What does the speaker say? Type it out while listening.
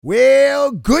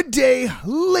Well, good day,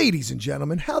 ladies and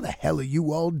gentlemen. How the hell are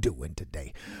you all doing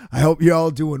today? I hope you're all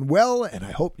doing well, and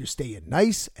I hope you're staying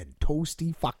nice and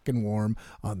toasty fucking warm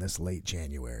on this late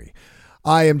January.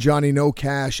 I am Johnny No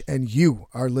Cash, and you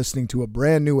are listening to a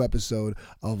brand new episode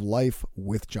of Life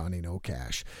with Johnny No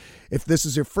Cash. If this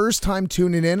is your first time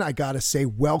tuning in, I gotta say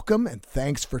welcome and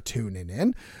thanks for tuning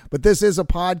in. But this is a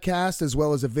podcast as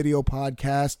well as a video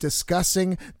podcast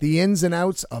discussing the ins and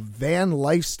outs of van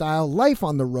lifestyle, life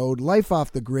on the road, life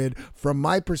off the grid from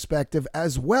my perspective,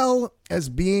 as well as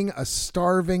being a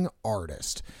starving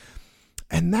artist.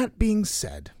 And that being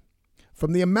said,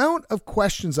 from the amount of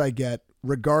questions I get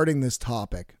regarding this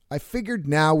topic, I figured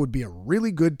now would be a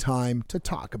really good time to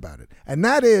talk about it. And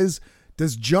that is,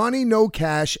 does Johnny No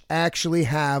Cash actually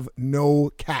have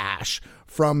no cash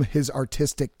from his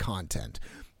artistic content?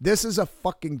 This is a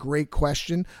fucking great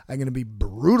question. I'm going to be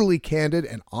brutally candid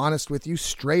and honest with you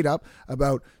straight up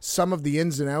about some of the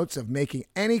ins and outs of making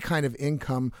any kind of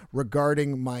income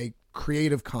regarding my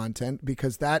creative content,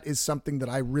 because that is something that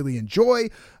I really enjoy.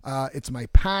 It's my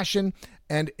passion.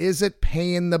 And is it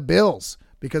paying the bills?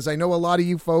 Because I know a lot of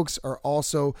you folks are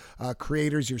also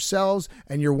creators yourselves,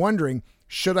 and you're wondering,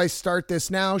 should I start this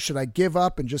now? Should I give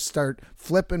up and just start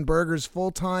flipping burgers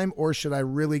full time, or should I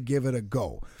really give it a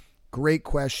go? Great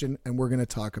question, and we're going to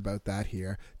talk about that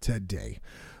here today.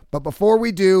 But before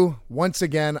we do, once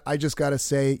again, I just got to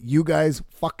say, you guys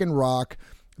fucking rock.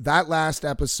 That last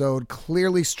episode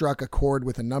clearly struck a chord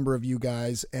with a number of you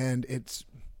guys, and it's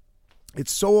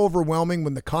so overwhelming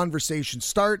when the conversation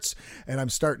starts and I'm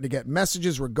starting to get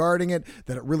messages regarding it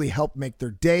that it really helped make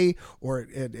their day, or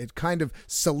it kind of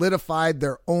solidified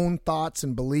their own thoughts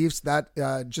and beliefs. That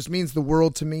just means the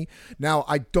world to me. Now,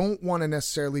 I don't want to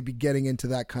necessarily be getting into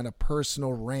that kind of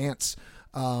personal rants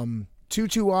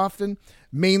too often,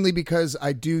 mainly because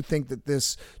I do think that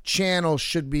this channel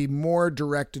should be more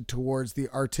directed towards the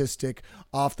artistic,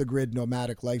 off-the-grid,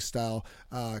 nomadic lifestyle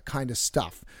kind of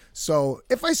stuff. So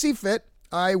if I see fit,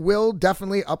 I will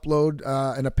definitely upload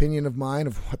an opinion of mine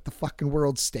of what the fucking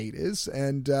world state is,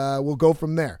 and we'll go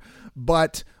from there.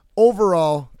 But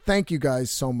overall, thank you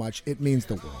guys so much. It means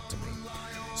the world to me.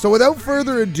 So without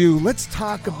further ado, let's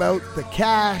talk about the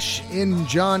cash in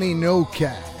Johnny No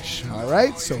Cash. All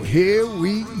right, so here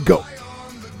we go.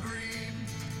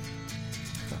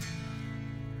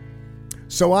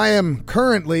 So I am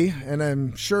currently, and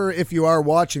I'm sure if you are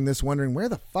watching this wondering, where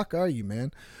the fuck are you,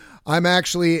 man? I'm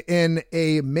actually in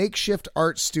a makeshift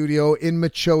art studio in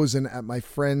Metchosin at my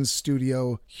friend's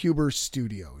studio, Huber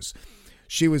Studios.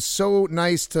 She was so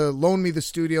nice to loan me the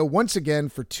studio once again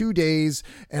for 2 days.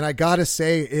 And I gotta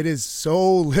say, it is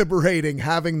so liberating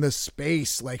having the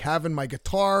space, like having my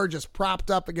guitar just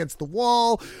propped up against the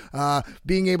wall,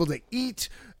 being able to eat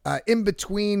in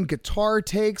between guitar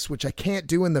takes, which I can't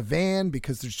do in the van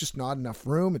because there's just not enough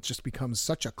room. It just becomes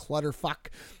such a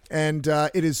clutterfuck. And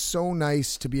it is so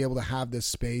nice to be able to have this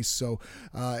space. So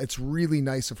it's really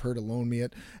nice of her to loan me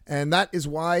it. And that is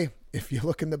why, if you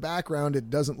look in the background, it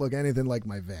doesn't look anything like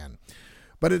my van.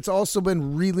 But it's also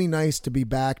been really nice to be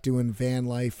back doing van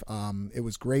life. It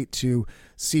was great to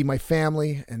see my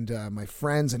family and my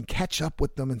friends and catch up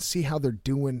with them and see how they're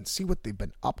doing, see what they've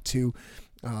been up to.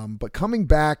 But coming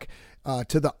back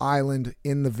to the island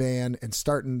in the van and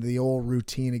starting the old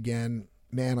routine again,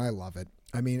 man, I love it.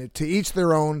 I mean, to each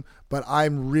their own, but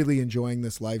I'm really enjoying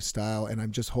this lifestyle, and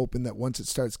I'm just hoping that once it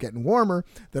starts getting warmer,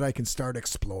 that I can start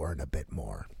exploring a bit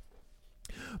more.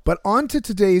 But on to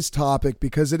today's topic,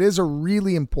 because it is a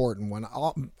really important one.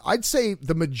 I'd say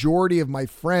the majority of my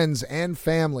friends and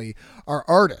family are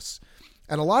artists,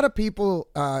 and a lot of people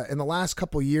in the last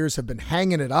couple of years have been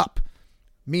hanging it up,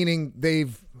 meaning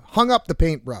they've hung up the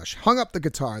paintbrush, hung up the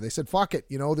guitar. They said, fuck it.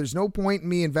 There's no point in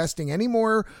me investing any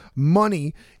more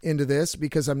money into this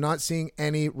because I'm not seeing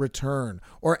any return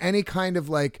or any kind of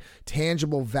like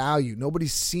tangible value.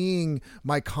 Nobody's seeing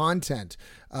my content.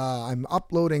 I'm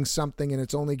uploading something and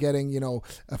it's only getting,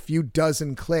 a few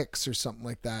dozen clicks or something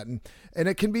like that. And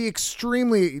it can be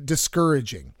extremely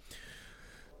discouraging.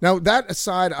 Now, that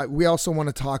aside, we also want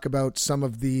to talk about some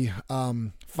of the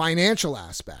financial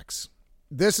aspects.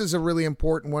 This is a really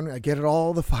important one. I get it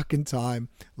all the fucking time.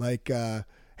 Like,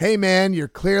 hey man, you're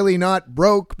clearly not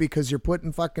broke because you're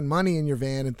putting fucking money in your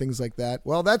van and things like that.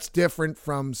 Well, that's different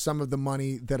from some of the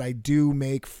money that I do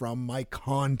make from my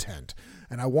content.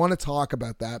 And I want to talk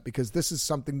about that because this is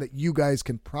something that you guys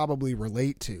can probably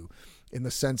relate to, in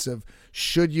the sense of,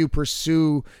 should you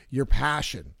pursue your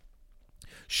passion?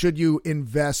 Should you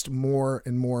invest more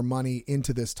and more money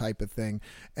into this type of thing?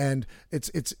 And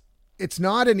it's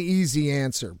not an easy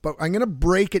answer, but I'm going to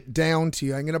break it down to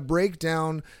you. I'm going to break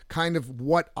down kind of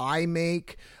what I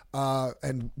make,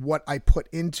 and what I put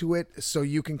into it, so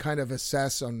you can kind of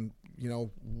assess on,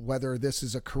 whether this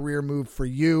is a career move for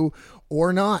you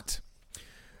or not.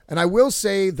 And I will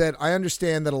say that I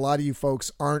understand that a lot of you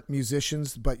folks aren't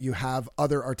musicians, but you have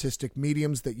other artistic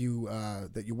mediums that you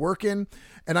work in.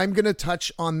 And I'm going to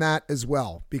touch on that as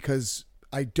well, because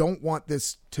I don't want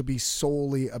this to be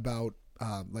solely about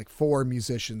for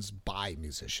musicians by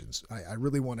musicians. I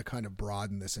really want to kind of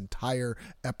broaden this entire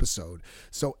episode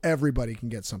so everybody can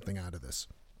get something out of this.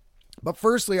 But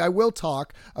firstly, I will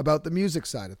talk about the music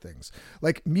side of things.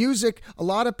 Like music, a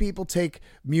lot of people take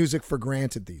music for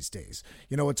granted these days.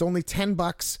 It's only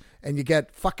 $10 and you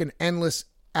get fucking endless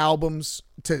albums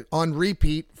on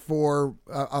repeat for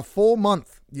a full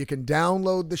month. You can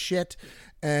download the shit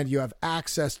and you have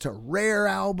access to rare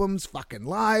albums, fucking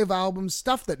live albums,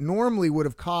 stuff that normally would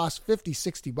have cost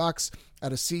 $50-$60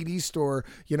 at a CD store,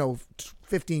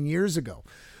 15 years ago.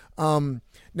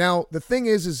 Now, the thing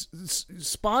is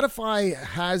Spotify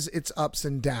has its ups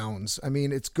and downs. I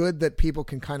mean, it's good that people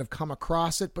can kind of come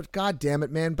across it, but God damn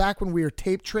it, man, back when we were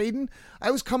tape trading, I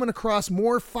was coming across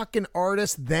more fucking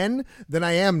artists then than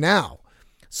I am now.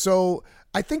 So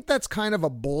I think that's kind of a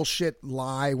bullshit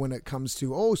lie when it comes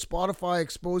to, Spotify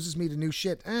exposes me to new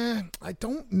shit. I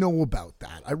don't know about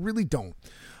that. I really don't.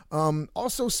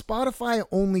 Also, Spotify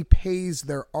only pays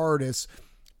their artists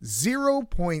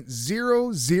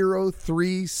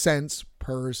 0.003 cents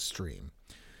per stream.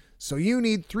 So you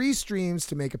need 3 streams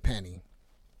to make a penny.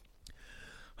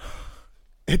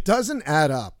 It doesn't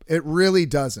add up. It really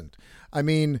doesn't. I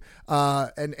mean,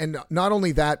 and not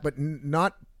only that, but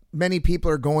not many people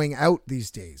are going out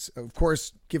these days. Of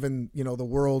course, given, the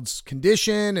world's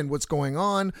condition and what's going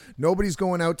on, nobody's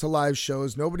going out to live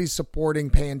shows. Nobody's supporting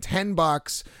paying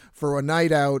 $10 for a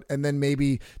night out and then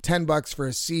maybe $10 for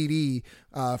a CD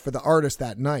for the artist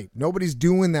that night. Nobody's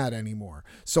doing that anymore.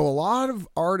 So a lot of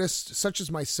artists such as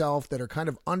myself that are kind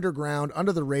of underground,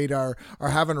 under the radar, are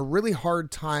having a really hard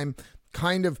time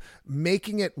kind of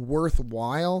making it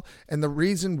worthwhile. And the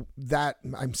reason that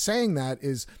I'm saying that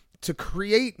is to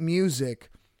create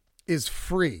music is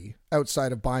free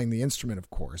outside of buying the instrument, of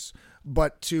course,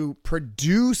 but to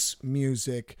produce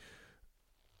music,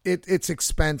 it's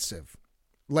expensive.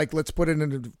 Like, let's put it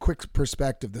in a quick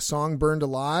perspective. The song Burned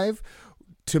Alive,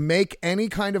 to make any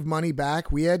kind of money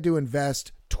back, we had to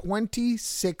invest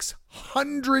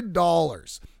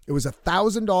 $2,600. It was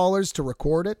 $1,000 to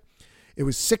record it. It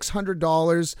was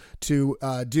 $600 to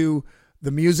do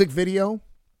the music video,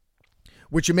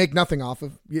 which you make nothing off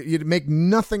of. You make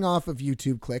nothing off of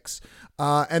YouTube clicks.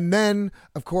 And then,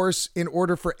 of course, in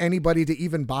order for anybody to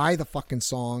even buy the fucking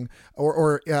song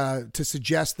or to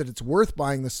suggest that it's worth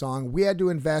buying the song, we had to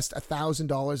invest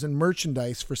 $1,000 in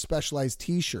merchandise for specialized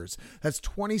t-shirts. That's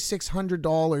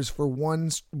 $2,600 for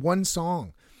one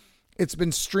song. It's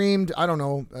been streamed, I don't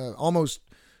know, almost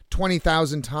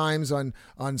 20,000 times on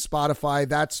Spotify.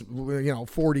 That's,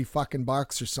 40 fucking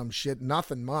bucks or some shit.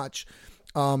 Nothing much.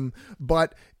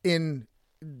 But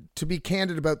to be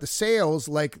candid about the sales,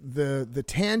 like the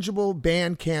tangible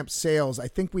Bandcamp sales, I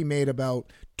think we made about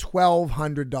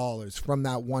 $1,200 from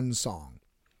that one song.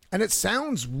 And it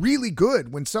sounds really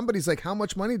good when somebody's like, how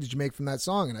much money did you make from that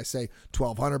song? And I say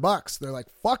 $1,200. They're like,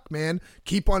 fuck, man,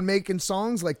 keep on making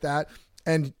songs like that.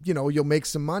 And you'll make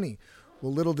some money.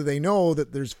 Well, little do they know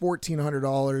that there's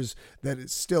 $1,400 that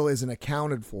it still isn't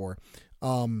accounted for.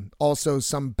 Also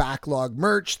some backlog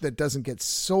merch that doesn't get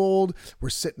sold. We're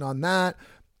sitting on that.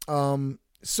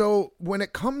 So when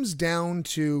it comes down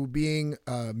to being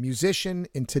a musician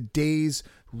in today's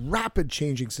rapid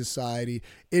changing society,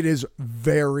 it is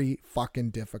very fucking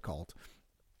difficult.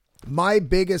 My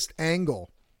biggest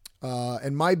angle,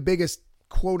 and my biggest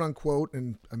quote unquote,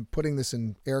 and I'm putting this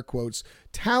in air quotes,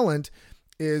 talent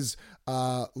is,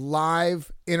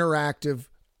 live interactive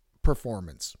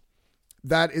performance.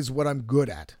 That is what I'm good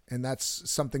at. And that's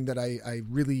something that I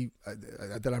really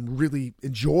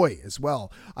enjoy as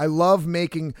well. I love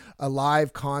making a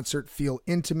live concert feel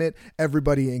intimate,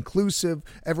 everybody inclusive,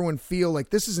 everyone feel like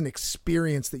this is an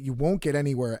experience that you won't get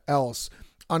anywhere else.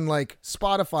 Unlike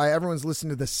Spotify, everyone's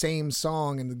listening to the same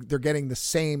song and they're getting the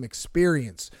same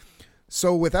experience.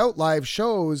 So without live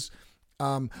shows,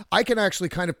 I can actually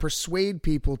kind of persuade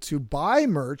people to buy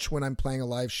merch when I'm playing a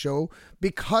live show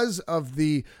because of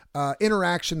the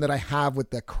interaction that I have with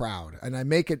the crowd. And I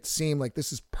make it seem like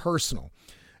this is personal.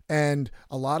 And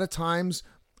a lot of times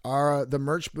the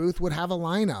merch booth would have a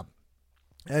lineup.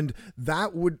 And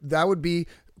that would be,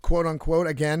 quote unquote,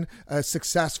 again, a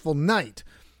successful night.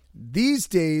 These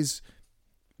days,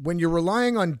 when you're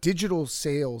relying on digital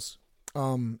sales,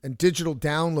 and digital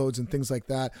downloads and things like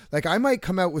that. Like I might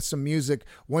come out with some music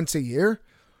once a year.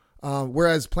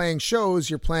 Whereas playing shows,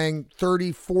 you're playing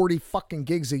 30, 40 fucking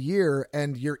gigs a year,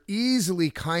 and you're easily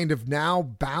kind of now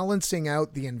balancing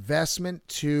out the investment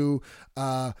to,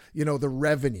 the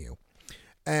revenue.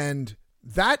 And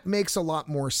that makes a lot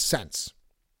more sense.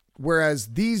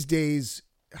 Whereas these days,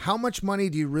 how much money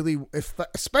do you really,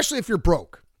 especially if you're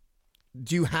broke,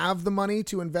 do you have the money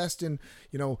to invest in,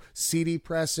 CD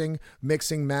pressing,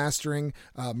 mixing, mastering,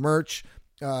 merch,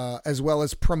 as well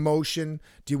as promotion?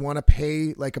 Do you want to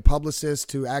pay like a publicist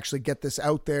to actually get this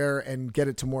out there and get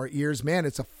it to more ears? Man,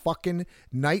 it's a fucking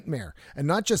nightmare. And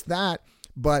not just that,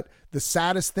 but the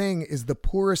saddest thing is the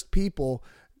poorest people,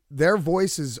 their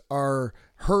voices are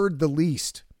heard the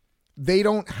least. They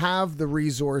don't have the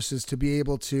resources to be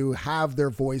able to have their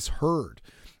voice heard.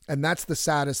 And that's the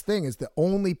saddest thing, is the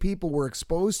only people we're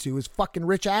exposed to is fucking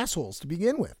rich assholes to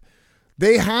begin with.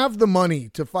 They have the money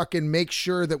to fucking make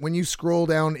sure that when you scroll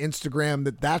down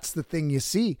Instagram, that's the thing you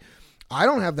see. I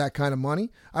don't have that kind of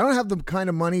money. I don't have the kind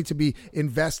of money to be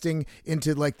investing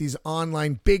into like these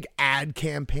online big ad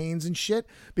campaigns and shit.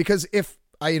 Because if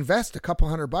I invest a couple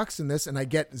 $100 in this and I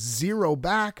get zero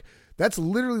back, that's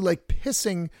literally like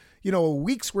pissing, a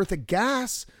week's worth of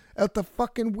gas out the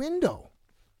fucking window.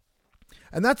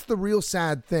 And that's the real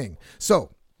sad thing.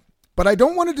 So, but I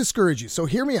don't want to discourage you. So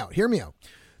hear me out.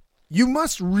 You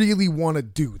must really want to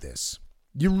do this.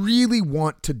 You really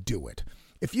want to do it.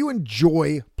 If you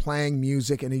enjoy playing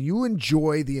music and you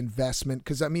enjoy the investment,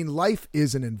 because life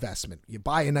is an investment. You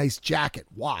buy a nice jacket.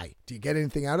 Why? Do you get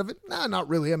anything out of it? No, not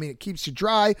really. It keeps you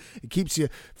dry. It keeps you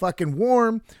fucking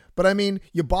warm. But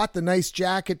you bought the nice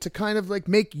jacket to kind of like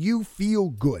make you feel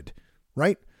good,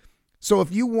 right? So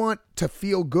if you want to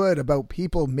feel good about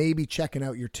people maybe checking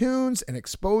out your tunes and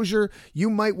exposure, you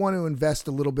might want to invest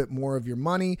a little bit more of your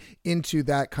money into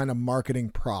that kind of marketing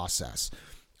process.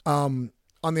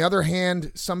 On the other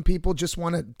hand, some people just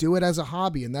want to do it as a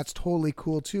hobby, and that's totally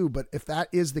cool too. But if that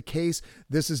is the case,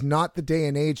 this is not the day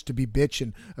and age to be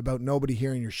bitching about nobody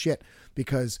hearing your shit,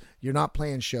 because you're not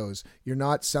playing shows. You're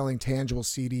not selling tangible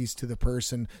CDs to the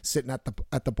person sitting at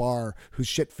the bar who's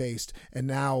shit-faced and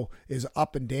now is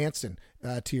up and dancing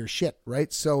to your shit,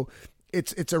 right? So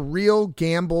it's a real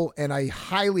gamble, and I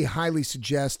highly, highly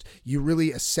suggest you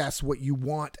really assess what you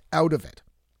want out of it.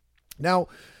 Now,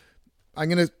 I'm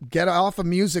going to get off of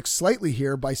music slightly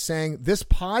here by saying this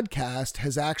podcast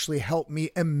has actually helped me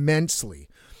immensely.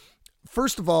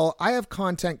 First of all, I have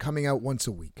content coming out once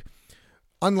a week.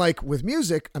 Unlike with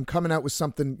music, I'm coming out with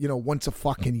something, once a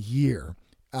fucking year.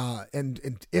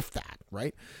 And if that,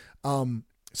 right?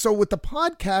 So with the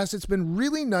podcast, it's been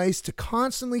really nice to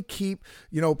constantly keep,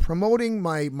 promoting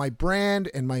my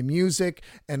brand and my music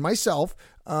and myself,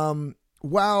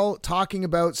 while talking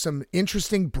about some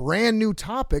interesting brand new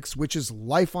topics, which is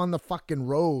life on the fucking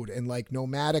road and like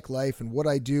nomadic life and what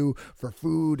I do for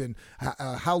food and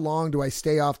how long do I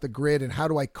stay off the grid and how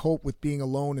do I cope with being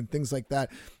alone and things like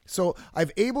that. So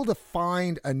I've able to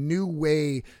find a new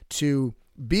way to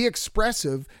be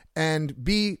expressive and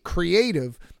be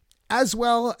creative, as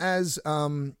well as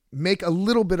make a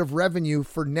little bit of revenue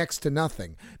for next to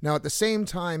nothing. Now, at the same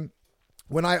time,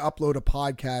 when I upload a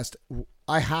podcast,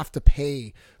 I have to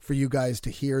pay for you guys to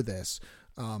hear this.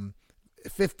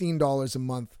 $15 a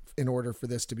month in order for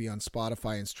this to be on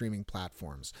Spotify and streaming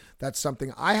platforms. That's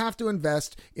something I have to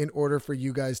invest in order for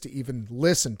you guys to even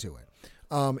listen to it.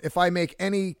 If I make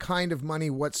any kind of money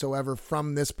whatsoever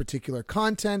from this particular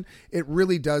content, it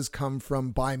really does come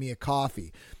from Buy Me a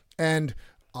Coffee. And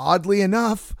oddly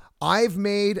enough, I've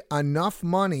made enough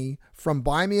money from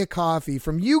Buy Me a Coffee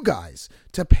from you guys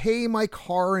to pay my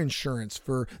car insurance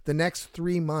for the next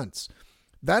 3 months.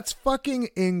 That's fucking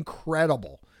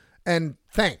incredible. And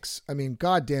thanks.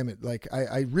 God damn it. Like,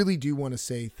 I really do want to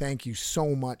say thank you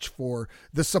so much for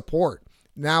the support.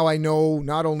 Now I know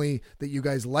not only that you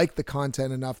guys like the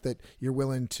content enough that you're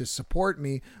willing to support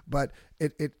me, but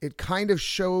it kind of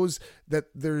shows that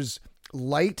there's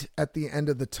light at the end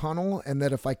of the tunnel, and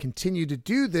that if I continue to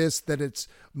do this, that it's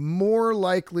more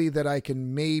likely that I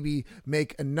can maybe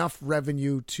make enough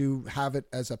revenue to have it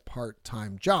as a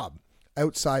part-time job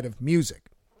outside of music.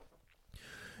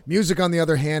 Music, on the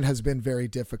other hand, has been very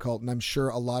difficult, and I'm sure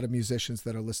a lot of musicians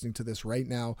that are listening to this right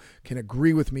now can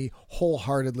agree with me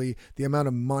wholeheartedly. The amount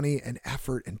of money and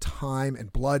effort and time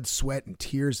and blood, sweat, and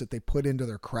tears that they put into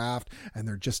their craft, and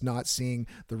they're just not seeing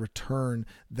the return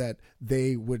that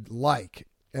they would like.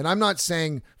 And I'm not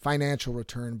saying financial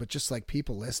return, but just like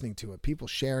people listening to it, people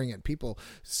sharing it, people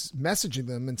messaging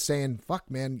them and saying, fuck,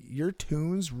 man, your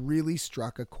tunes really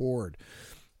struck a chord.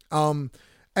 And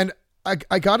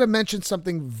I got to mention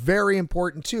something very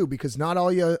important too, because not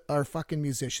all you are fucking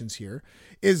musicians here,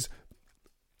 is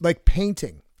like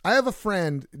painting. I have a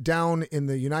friend down in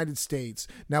the United States.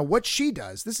 Now, what she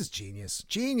does, this is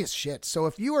genius shit. So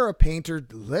if you are a painter,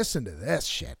 listen to this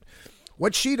shit.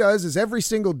 What she does is every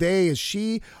single day is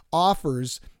she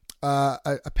offers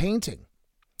a painting.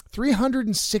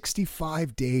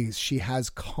 365 days she has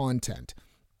content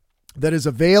that is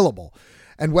available.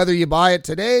 And whether you buy it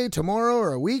today, tomorrow,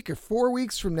 or a week, or 4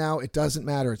 weeks from now, it doesn't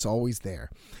matter. It's always there.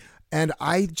 And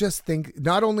I just think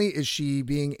not only is she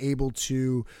being able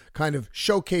to kind of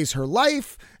showcase her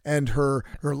life and her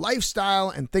lifestyle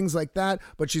and things like that,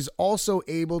 but she's also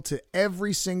able to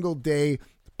every single day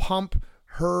pump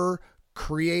her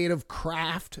creative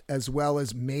craft as well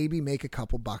as maybe make a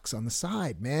couple bucks on the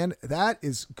side. Man, that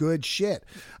is good shit.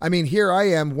 I mean, here I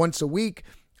am once a week.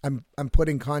 I'm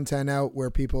putting content out where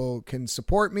people can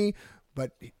support me,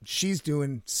 but she's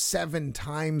doing 7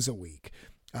 times a week.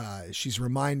 She's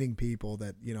reminding people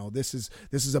that, you know, this is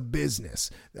a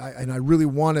business. And I really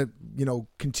want to, you know,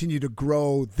 continue to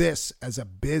grow this as a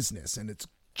business. And it's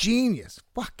genius,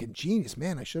 fucking genius,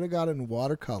 man. I should have got into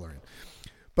watercoloring.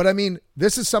 But I mean,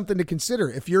 this is something to consider.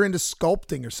 If you're into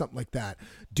sculpting or something like that,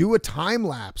 do a time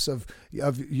lapse of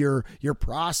your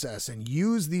process and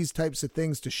use these types of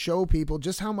things to show people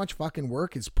just how much fucking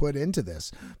work is put into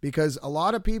this. Because a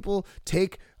lot of people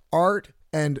take art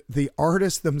and the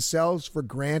artists themselves for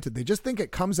granted. They just think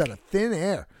it comes out of thin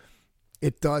air.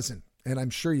 It doesn't. And I'm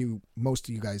sure most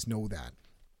of you guys know that.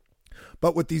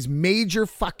 But with these major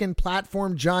fucking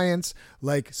platform giants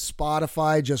like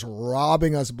Spotify just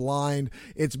robbing us blind,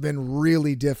 it's been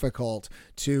really difficult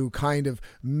to kind of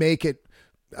make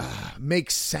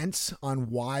sense on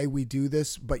why we do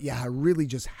this. But yeah, I really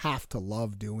just have to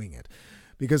love doing it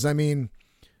because, I mean,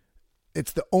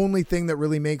 it's the only thing that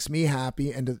really makes me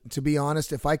happy. And to be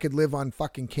honest, if I could live on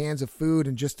fucking cans of food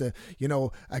and just a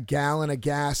gallon of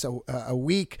gas a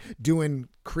week doing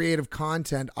creative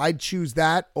content, I'd choose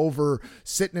that over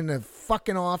sitting in a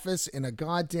fucking office in a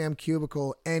goddamn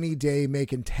cubicle any day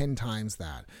making 10 times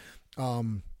that.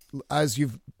 As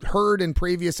you've heard in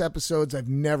previous episodes, I've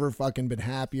never fucking been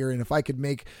happier. And if I could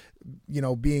make,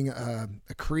 being a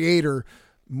creator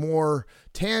more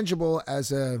tangible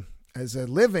as a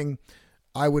living,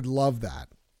 I would love that.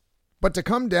 But to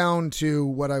come down to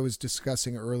what I was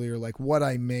discussing earlier, like what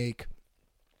I make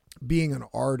being an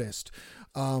artist.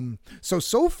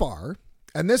 So far,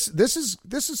 and this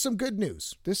is some good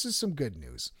news. This is some good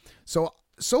news. So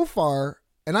far,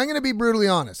 and I'm going to be brutally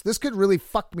honest, this could really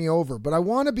fuck me over, but I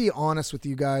want to be honest with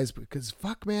you guys because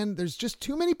fuck, man, there's just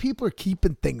too many people are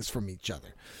keeping things from each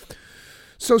other.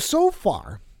 So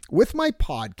far with my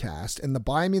podcast and the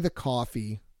Buy Me the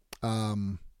Coffee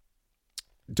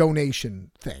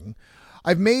donation thing,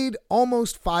 I've made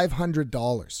almost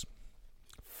 $500.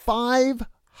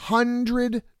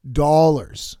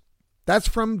 $500. That's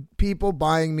from people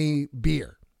buying me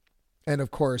beer. And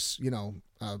of course,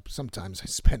 sometimes I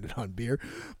spend it on beer,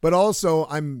 but also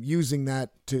I'm using that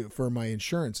for my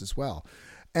insurance as well.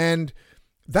 And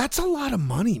that's a lot of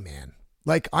money, man.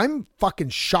 Like, I'm fucking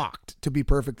shocked, to be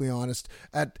perfectly honest,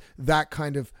 at that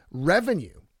kind of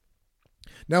revenue.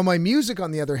 Now, my music,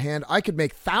 on the other hand, I could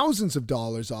make thousands of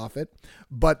dollars off it,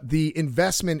 but the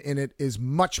investment in it is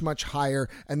much, much higher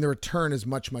and the return is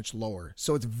much, much lower.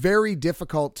 So it's very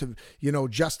difficult to,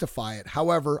 justify it.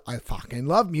 However, I fucking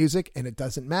love music and it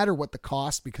doesn't matter what the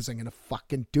cost because I'm going to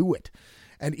fucking do it.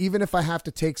 And even if I have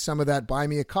to take some of that Buy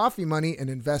Me a Coffee money and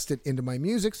invest it into my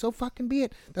music, so fucking be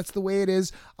it. That's the way it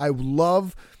is. I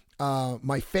love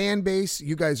my fan base.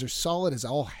 You guys are solid as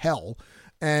all hell.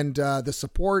 And the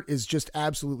support is just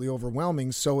absolutely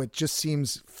overwhelming. So it just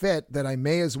seems fit that I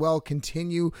may as well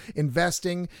continue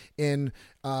investing in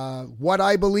what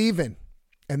I believe in.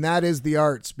 And that is the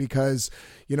arts, because,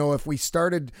 if we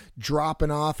started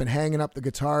dropping off and hanging up the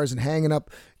guitars and hanging up,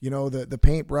 the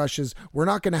paintbrushes, we're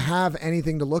not going to have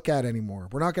anything to look at anymore.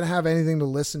 We're not going to have anything to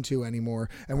listen to anymore.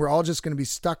 And we're all just going to be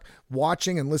stuck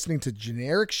watching and listening to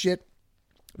generic shit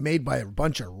made by a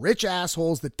bunch of rich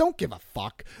assholes that don't give a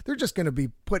fuck. They're just going to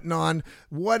be putting on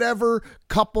whatever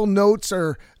couple notes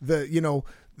are the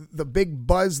big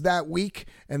buzz that week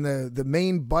and the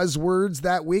main buzzwords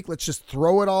that week. Let's just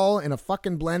throw it all in a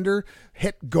fucking blender,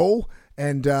 hit go,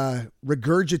 and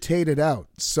regurgitate it out.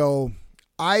 So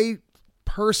I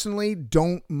personally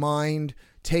don't mind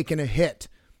taking a hit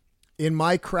in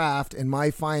my craft and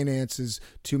my finances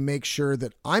to make sure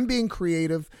that I'm being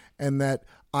creative and that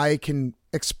I can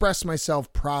express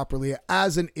myself properly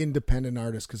as an independent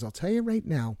artist. Because I'll tell you right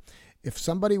now, if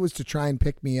somebody was to try and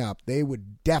pick me up, they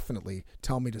would definitely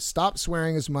tell me to stop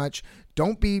swearing as much.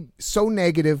 Don't be so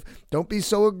negative. Don't be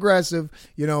so aggressive,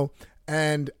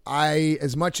 and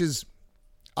as much as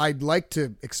I'd like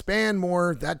to expand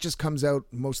more. That just comes out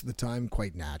most of the time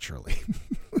quite naturally.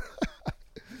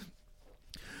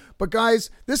 But guys,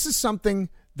 this is something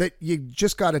that you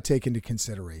just got to take into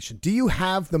consideration. Do you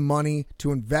have the money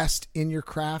to invest in your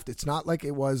craft? It's not like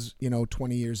it was,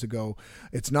 20 years ago.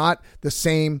 It's not the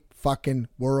same fucking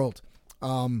world.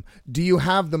 Do you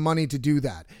have the money to do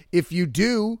that? If you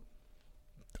do,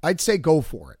 I'd say go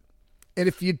for it. And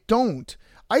if you don't,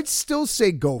 I'd still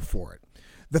say go for it.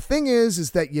 The thing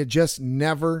is that you just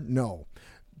never know.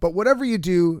 But whatever you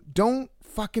do, don't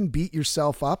fucking beat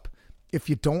yourself up if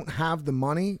you don't have the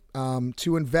money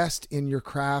to invest in your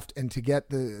craft and to get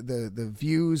the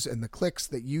views and the clicks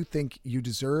that you think you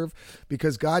deserve.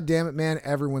 Because God damn it, man,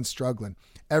 everyone's struggling.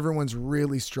 Everyone's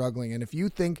really struggling. And if you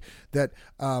think that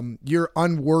you're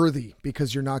unworthy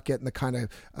because you're not getting the kind of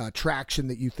traction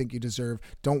that you think you deserve,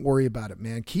 don't worry about it,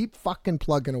 man. Keep fucking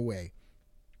plugging away.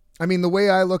 I mean, the way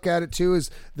I look at it too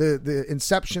is the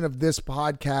inception of this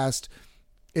podcast,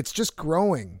 it's just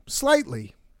growing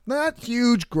slightly. Not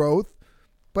huge growth,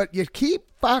 but you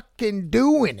keep fucking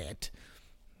doing it.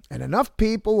 And enough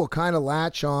people will kind of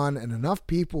latch on, and enough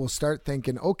people will start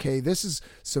thinking, okay, this is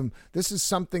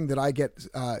something that I get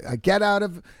out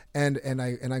of, and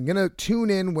I'm gonna tune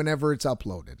in whenever it's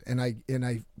uploaded, and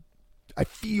I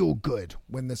feel good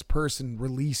when this person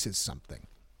releases something.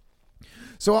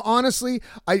 So honestly,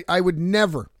 I would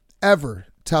never ever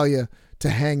tell you to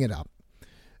hang it up.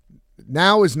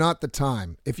 Now is not the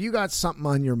time. If you got something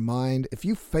on your mind, if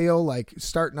you feel like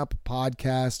starting up a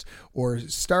podcast or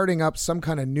starting up some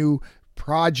kind of new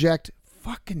project,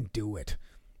 fucking do it.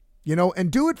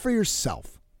 And do it for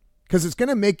yourself, because it's going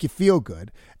to make you feel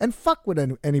good, and fuck what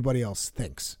anybody else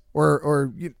thinks.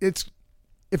 Or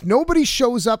if nobody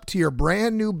shows up to your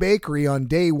brand new bakery on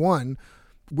day one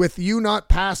with you not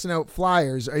passing out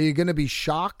flyers, are you going to be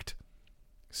shocked?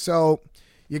 So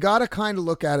you got to kind of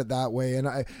look at it that way.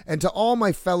 And to all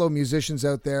my fellow musicians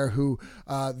out there who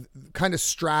kind of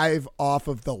strive off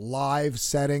of the live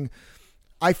setting,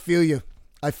 I feel you.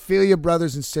 I feel you,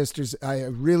 brothers and sisters. I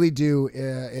really do.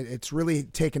 It's really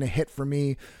taken a hit for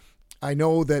me. I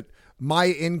know that my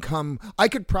income, I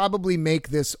could probably make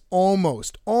this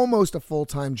almost a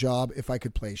full-time job if I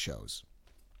could play shows.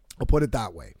 I'll put it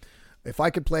that way. If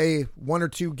I could play 1 or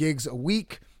 2 gigs a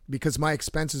week, because my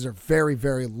expenses are very,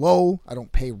 very low, I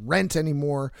don't pay rent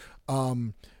anymore,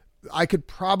 I could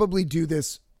probably do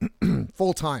this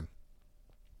full time.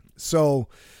 So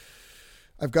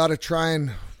I've got to try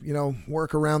and,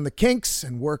 work around the kinks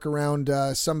and work around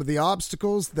some of the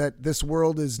obstacles that this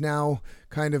world is now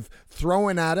kind of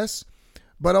throwing at us.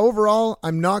 But overall,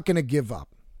 I'm not going to give up.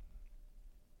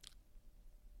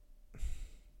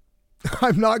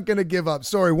 I'm not going to give up.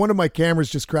 Sorry, one of my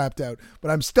cameras just crapped out, but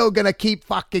I'm still going to keep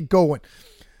fucking going.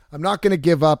 I'm not going to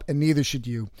give up, and neither should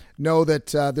you. Know that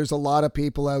there's a lot of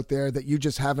people out there that you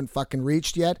just haven't fucking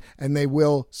reached yet, and they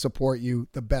will support you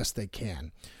the best they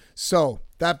can. So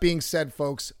that being said,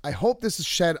 folks, I hope this has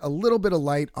shed a little bit of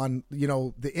light on,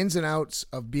 the ins and outs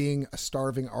of being a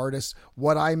starving artist,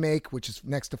 what I make, which is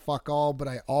next to fuck all, but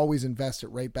I always invest it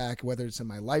right back, whether it's in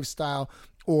my lifestyle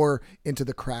or into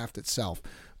the craft itself.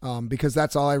 Because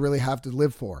that's all I really have to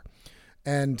live for.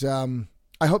 And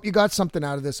I hope you got something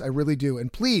out of this. I really do.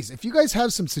 And please, if you guys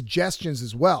have some suggestions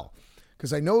as well,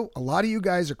 because I know a lot of you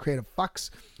guys are creative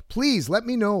fucks, please let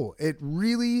me know. It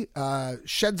really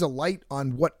sheds a light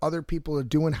on what other people are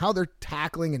doing, how they're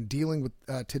tackling and dealing with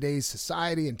today's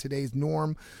society and today's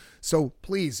norm. So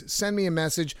please send me a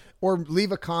message or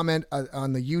leave a comment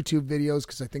on the YouTube videos,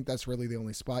 because I think that's really the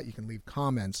only spot you can leave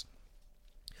comments.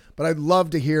 But I'd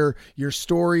love to hear your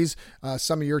stories,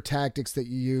 some of your tactics that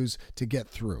you use to get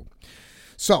through.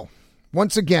 So,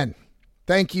 once again,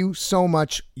 thank you so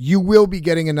much. You will be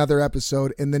getting another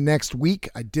episode in the next week.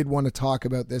 I did want to talk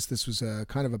about this. This was a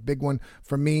kind of a big one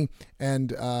for me.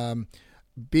 And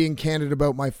being candid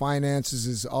about my finances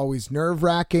is always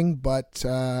nerve-wracking, but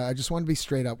I just want to be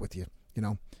straight up with you,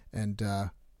 and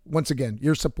once again,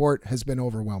 your support has been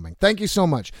overwhelming. Thank you so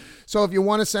much. So if you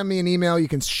want to send me an email, you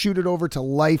can shoot it over to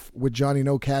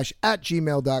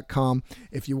lifewithjohnnynocash@gmail.com.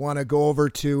 If you want to go over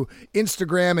to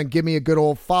Instagram and give me a good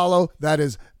old follow, that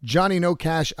is Johnny No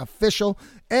Cash Official.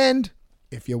 And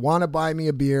if you want to buy me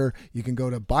a beer, you can go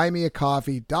to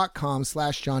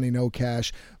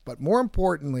buymeacoffee.com/JohnnyNoCash. But more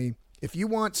importantly, if you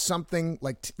want something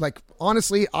like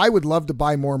honestly, I would love to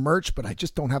buy more merch, but I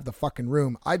just don't have the fucking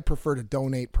room. I'd prefer to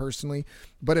donate personally.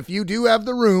 But if you do have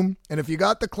the room, and if you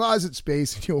got the closet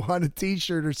space and you want a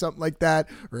t-shirt or something like that,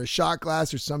 or a shot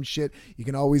glass or some shit, you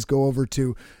can always go over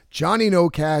to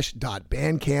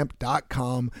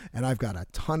johnnynocash.bandcamp.com, and I've got a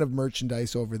ton of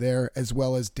merchandise over there, as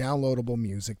well as downloadable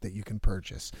music that you can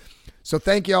purchase. So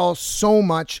thank you all so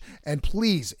much, and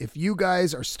please, if you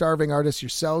guys are starving artists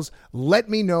yourselves, let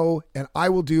me know, and I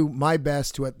will do my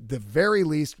best to, at the very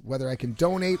least, whether I can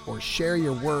donate or share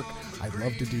your work, I'd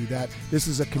love to do that. This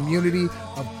is a community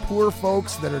of poor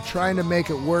folks that are trying to make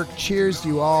it work. Cheers to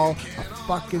you all. A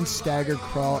fucking staggered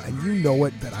crawl, and you know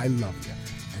it that I love you,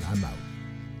 and I'm out.